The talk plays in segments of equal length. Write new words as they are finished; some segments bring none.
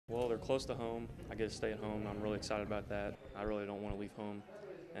Well, they're close to home. I get to stay at home. I'm really excited about that. I really don't want to leave home.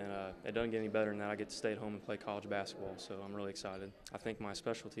 And it doesn't get any better than that. I get to stay at home and play college basketball, so I'm really excited. I think my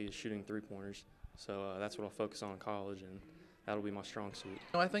specialty is shooting three-pointers, so that's what I'll focus on in college, and that'll be my strong suit.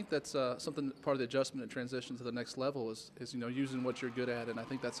 I think that's something part of the adjustment and transition to the next level is using what you're good at, and I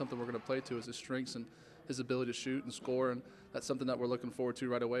think that's something we're going to play to is his strengths and his ability to shoot and score, and that's something that we're looking forward to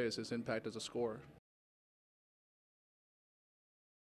right away is his impact as a scorer.